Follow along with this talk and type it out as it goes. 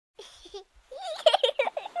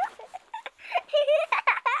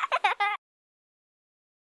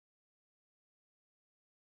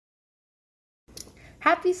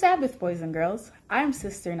Happy Sabbath, boys and girls. I'm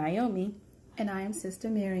Sister Naomi. And I am Sister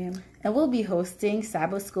Miriam. And we'll be hosting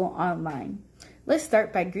Sabbath School online. Let's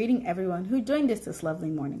start by greeting everyone who joined us this lovely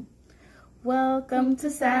morning. Welcome to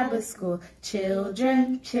Sabbath School,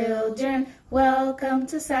 children, children. Welcome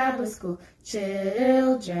to Sabbath School,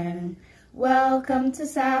 children. Welcome to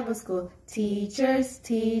Sabbath School, teachers,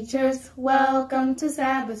 teachers. Welcome to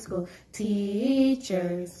Sabbath School,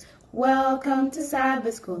 teachers. Welcome to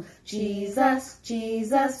Sabbath School, Jesus,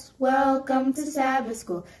 Jesus. Welcome to Sabbath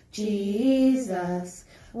School, Jesus.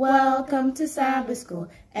 Welcome to Sabbath School,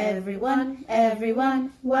 everyone,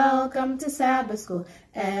 everyone. Welcome to Sabbath School,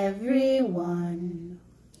 everyone.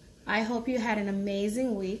 I hope you had an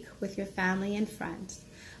amazing week with your family and friends.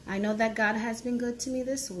 I know that God has been good to me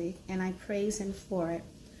this week, and I praise Him for it.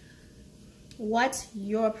 What's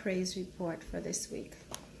your praise report for this week?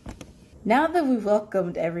 Now that we've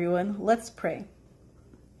welcomed everyone, let's pray.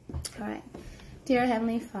 All right. Dear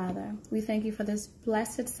Heavenly Father, we thank you for this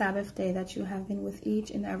blessed Sabbath day that you have been with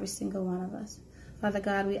each and every single one of us. Father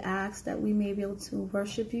God, we ask that we may be able to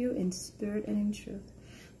worship you in spirit and in truth.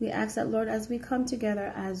 We ask that, Lord, as we come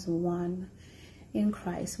together as one in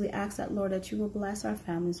Christ, we ask that, Lord, that you will bless our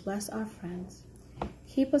families, bless our friends.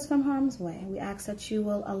 Keep us from harm's way. We ask that you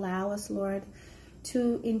will allow us, Lord,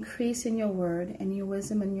 to increase in your word and your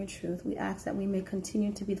wisdom and your truth. We ask that we may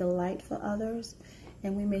continue to be the light for others,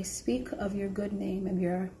 and we may speak of your good name and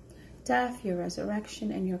your death, your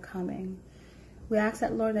resurrection, and your coming. We ask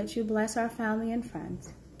that, Lord, that you bless our family and friends.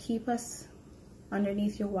 Keep us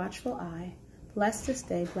underneath your watchful eye. Bless this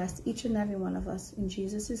day. Bless each and every one of us. In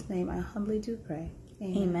Jesus' name, I humbly do pray.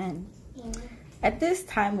 Amen. Amen. At this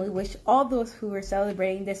time, we wish all those who are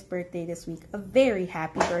celebrating this birthday this week a very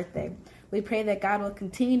happy birthday. We pray that God will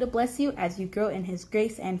continue to bless you as you grow in His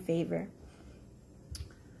grace and favor.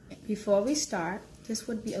 Before we start, this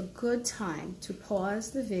would be a good time to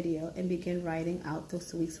pause the video and begin writing out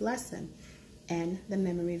this week's lesson and the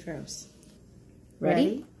memory verse.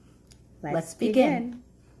 Ready? Let's begin.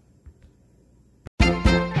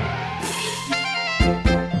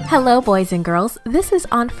 Hello, boys and girls. This is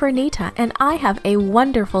Aunt Fernita, and I have a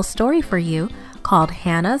wonderful story for you called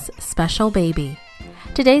Hannah's Special Baby.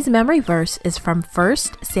 Today's memory verse is from 1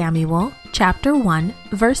 Samuel chapter 1,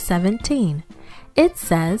 verse 17. It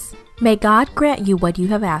says, "May God grant you what you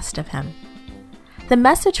have asked of Him." The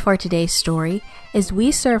message for today's story is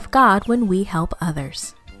we serve God when we help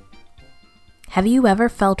others. Have you ever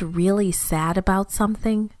felt really sad about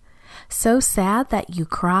something? So sad that you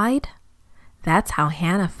cried? That's how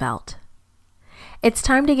Hannah felt. "It's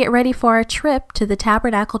time to get ready for our trip to the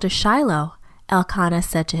tabernacle to Shiloh," Elkanah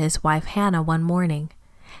said to his wife Hannah one morning.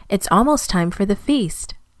 "It's almost time for the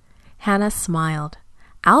feast." Hannah smiled.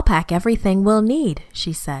 "I'll pack everything we'll need,"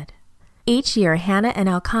 she said. Each year, Hannah and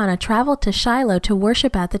Elkanah traveled to Shiloh to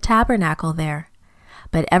worship at the tabernacle there.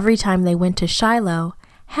 But every time they went to Shiloh,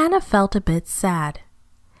 Hannah felt a bit sad.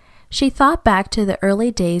 She thought back to the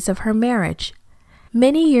early days of her marriage.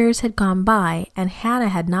 Many years had gone by, and Hannah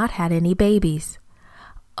had not had any babies.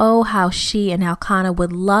 Oh, how she and Elkanah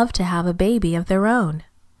would love to have a baby of their own.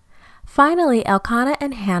 Finally, Elkanah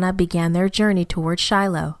and Hannah began their journey toward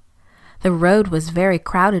Shiloh. The road was very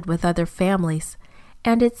crowded with other families,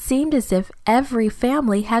 and it seemed as if every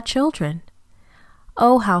family had children.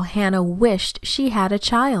 Oh, how Hannah wished she had a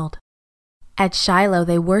child. At Shiloh,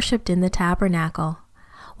 they worshipped in the tabernacle.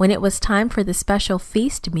 When it was time for the special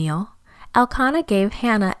feast meal, Elkanah gave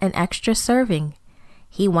Hannah an extra serving.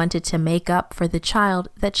 He wanted to make up for the child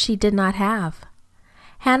that she did not have.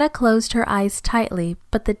 Hannah closed her eyes tightly,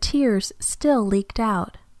 but the tears still leaked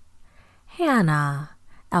out. "Hannah,"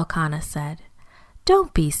 Elkanah said,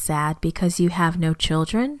 "don't be sad because you have no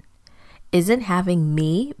children. Isn't having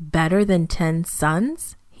me better than 10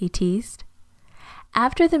 sons?" he teased.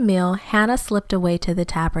 After the meal, Hannah slipped away to the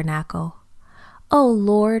tabernacle. "Oh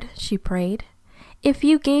Lord," she prayed, "if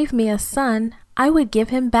you gave me a son, I would give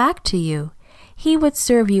him back to you. He would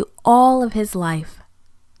serve you all of his life."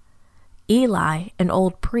 Eli, an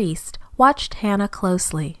old priest, watched Hannah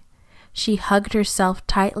closely. She hugged herself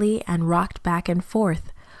tightly and rocked back and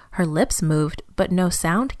forth. Her lips moved, but no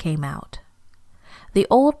sound came out. The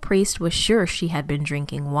old priest was sure she had been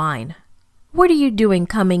drinking wine. "What are you doing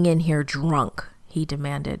coming in here drunk?" he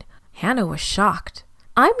demanded. Hannah was shocked.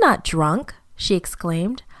 "I'm not drunk," she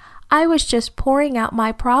exclaimed. "I was just pouring out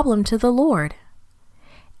my problem to the Lord."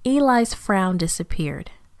 Eli's frown disappeared.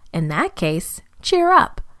 "In that case, cheer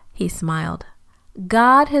up," he smiled.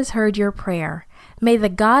 "God has heard your prayer. May the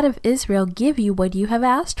God of Israel give you what you have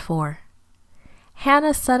asked for."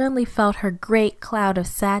 Hannah suddenly felt her great cloud of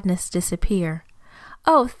sadness disappear.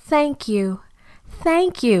 "Oh, thank you,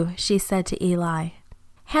 she said to Eli.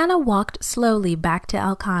 Hannah walked slowly back to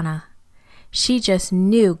Elkanah. She just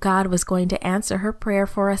knew God was going to answer her prayer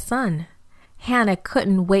for a son. Hannah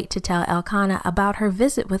couldn't wait to tell Elkanah about her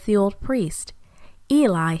visit with the old priest.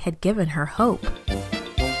 Eli had given her hope.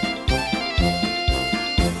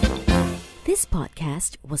 This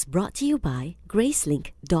podcast was brought to you by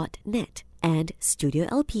Gracelink.net and Studio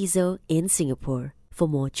El Piso in Singapore. For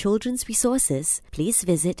more children's resources, please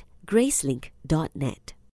visit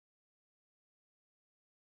Gracelink.net.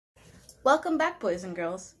 Welcome back, boys and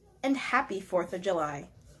girls, and happy 4th of July.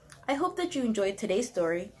 I hope that you enjoyed today's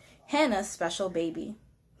story, Hannah's Special Baby.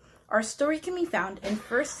 Our story can be found in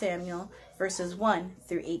 1 Samuel verses 1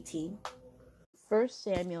 through 18. 1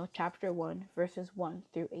 Samuel chapter 1 verses 1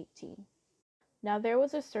 through 18. Now there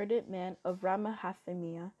was a certain man of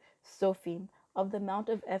Ramahathimiah, Sophim, of the mount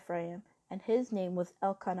of Ephraim, and his name was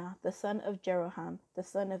Elkanah, the son of Jeroham, the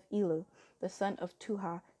son of Elu, the son of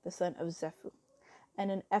Tuha, the son of Zephu,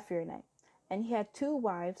 and an Ephraimite. And he had 2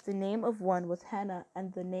 wives. The name of one was Hannah,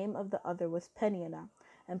 and the name of the other was Peninnah.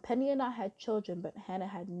 And Peninnah had children, but Hannah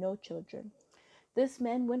had no children. This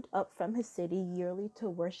man went up from his city yearly to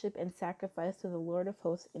worship and sacrifice to the Lord of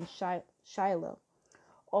hosts in Shiloh.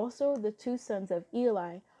 Also the 2 sons of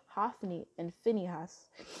Eli, Hophni and Phinehas,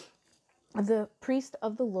 the priest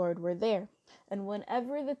of the Lord, were there. And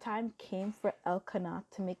whenever the time came for Elkanah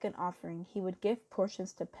to make an offering, he would give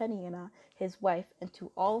portions to Peninnah, his wife, and to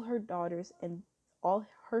all her daughters and all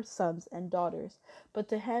her sons and daughters. But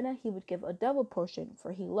to Hannah he would give a double portion,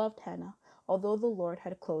 for he loved Hannah, although the Lord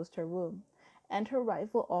had closed her womb. And her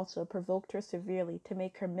rival also provoked her severely to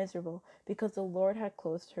make her miserable, because the Lord had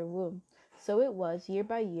closed her womb. So it was, year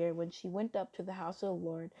by year, when she went up to the house of the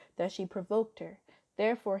Lord, that she provoked her.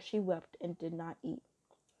 Therefore she wept and did not eat.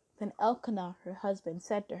 Then Elkanah, her husband,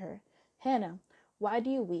 said to her, Hannah, why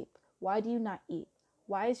do you weep? Why do you not eat?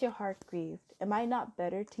 Why is your heart grieved? Am I not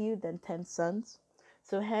better to you than 10 sons?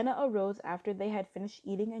 So Hannah arose after they had finished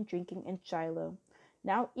eating and drinking in Shiloh.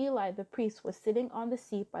 Now Eli the priest was sitting on the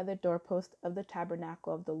seat by the doorpost of the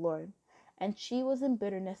tabernacle of the Lord. And she was in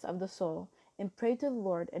bitterness of the soul, and prayed to the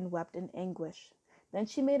Lord, and wept in anguish. Then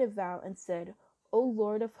she made a vow and said, O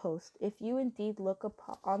Lord of hosts, if you indeed look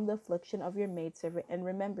upon the affliction of your maidservant, and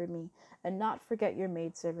remember me, and not forget your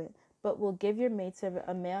maidservant, but will give your maidservant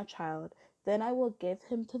a male child, then I will give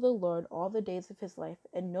him to the Lord all the days of his life,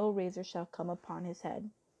 and no razor shall come upon his head.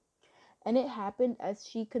 And it happened, as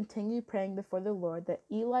she continued praying before the Lord, that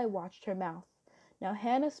Eli watched her mouth. Now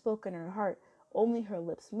Hannah spoke in her heart, only her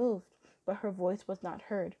lips moved, but her voice was not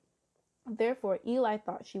heard. Therefore Eli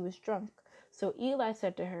thought she was drunk. So Eli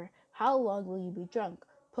said to her, How long will you be drunk?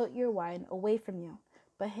 Put your wine away from you.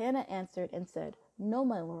 But Hannah answered and said, No,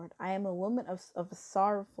 my lord, I am a woman of a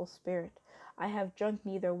sorrowful spirit. I have drunk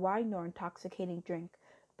neither wine nor intoxicating drink,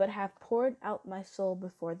 but have poured out my soul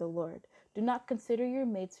before the Lord. Do not consider your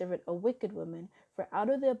maidservant a wicked woman, for out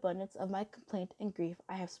of the abundance of my complaint and grief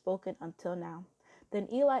I have spoken until now. Then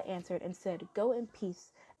Eli answered and said, Go in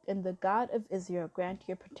peace, and the God of Israel grant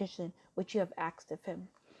your petition which you have asked of him.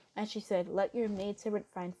 And she said, Let your maidservant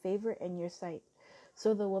find favor in your sight.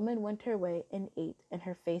 So the woman went her way and ate, and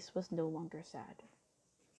her face was no longer sad.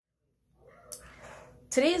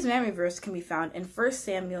 Today's memory verse can be found in 1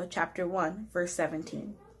 Samuel chapter 1, verse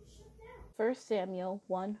 17. 1 Samuel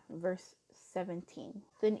 1, verse 17.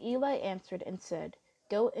 Then Eli answered and said,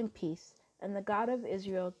 Go in peace, and the God of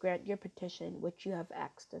Israel grant your petition which you have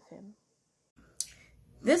asked of him.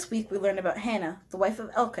 This week we learned about Hannah, the wife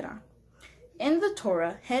of Elkanah. In the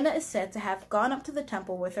Torah, Hannah is said to have gone up to the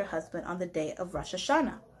temple with her husband on the day of Rosh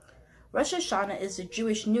Hashanah. Rosh Hashanah is the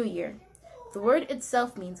Jewish New Year. The word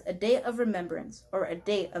itself means a day of remembrance or a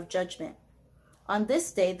day of judgment. On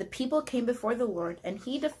this day, the people came before the Lord, and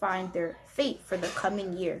he defined their fate for the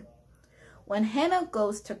coming year. When Hannah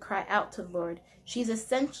goes to cry out to the Lord, she's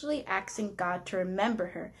essentially asking God to remember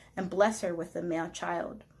her and bless her with a male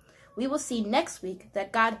child. We will see next week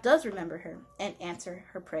that God does remember her and answer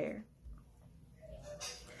her prayer.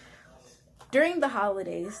 During the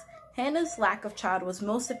holidays, Hannah's lack of child was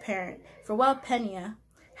most apparent, for while Peninnah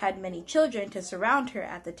had many children to surround her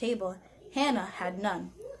at the table, Hannah had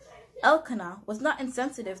none. Elkanah was not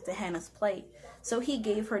insensitive to Hannah's plight, so he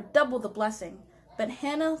gave her double the blessing, but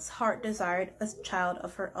Hannah's heart desired a child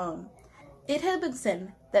of her own. It had been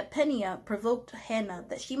said that Peninnah provoked Hannah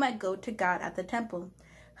that she might go to God at the temple.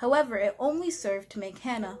 However, it only served to make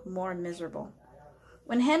Hannah more miserable.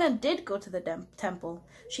 When Hannah did go to the temple,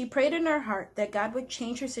 she prayed in her heart that God would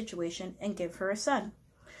change her situation and give her a son.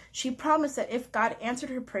 She promised that if God answered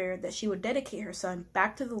her prayer, that she would dedicate her son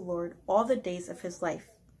back to the Lord all the days of his life.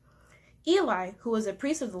 Eli, who was a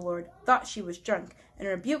priest of the Lord, thought she was drunk and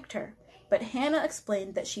rebuked her. But Hannah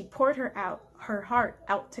explained that she poured her heart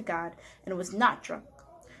out to God and was not drunk.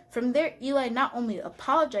 From there, Eli not only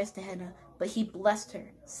apologized to Hannah, but he blessed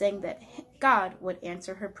her, saying that God would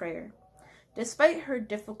answer her prayer. Despite her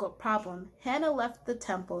difficult problem, Hannah left the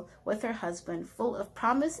temple with her husband full of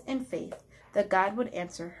promise and faith that God would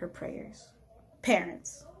answer her prayers.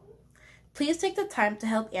 Parents, please take the time to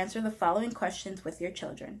help answer the following questions with your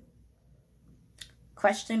children.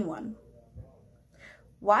 Question 1.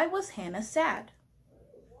 Why was Hannah sad?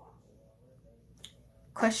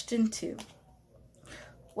 Question 2.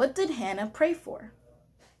 What did Hannah pray for?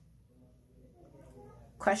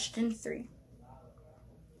 Question 3.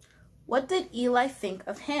 What did Eli think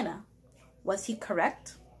of Hannah? Was he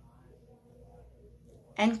correct?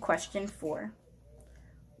 And question 4.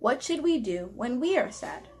 What should we do when we are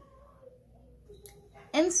sad?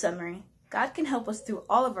 In summary, God can help us through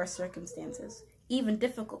all of our circumstances, even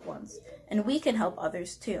difficult ones, and we can help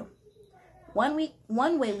others too. One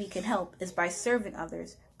way we can help is by serving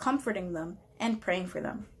others, comforting them, and praying for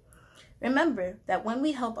them. Remember that when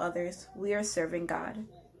we help others, we are serving God.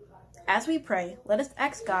 As we pray, let us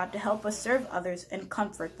ask God to help us serve others and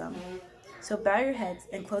comfort them. So bow your heads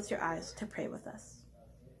and close your eyes to pray with us.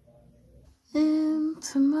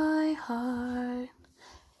 Into my heart,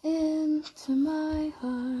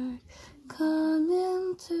 come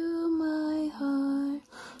into my heart,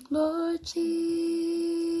 Lord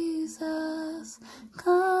Jesus,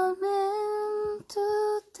 come in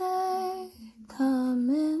today, come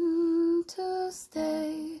in to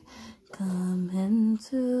stay, come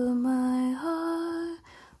into my heart,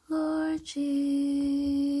 Lord Jesus.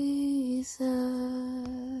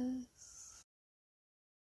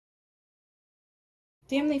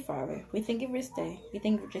 Dear Heavenly Father, we thank you for this day. We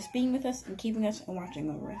thank you for just being with us and keeping us and watching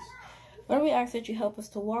over us. Lord, we ask that you help us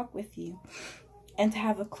to walk with you and to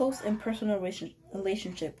have a close and personal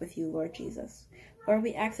relationship with you, Lord Jesus. Lord,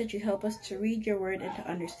 we ask that you help us to read your word and to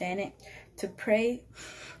understand it, to pray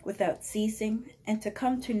without ceasing, and to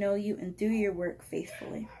come to know you and do your work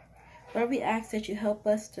faithfully. Lord, we ask that you help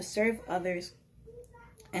us to serve others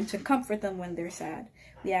and to comfort them when they're sad.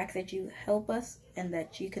 We ask that you help us and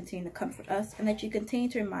that you continue to comfort us and that you continue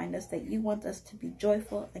to remind us that you want us to be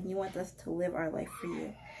joyful and you want us to live our life for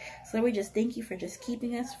you. So Lord, we just thank you for just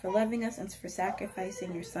keeping us, for loving us, and for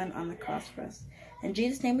sacrificing your son on the cross for us. In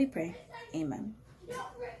Jesus' name we pray. Amen.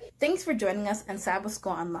 Thanks for joining us on Sabbath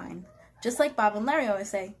School Online. Just like Bob and Larry always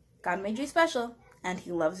say, God made you special and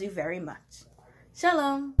he loves you very much.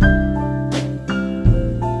 Shalom.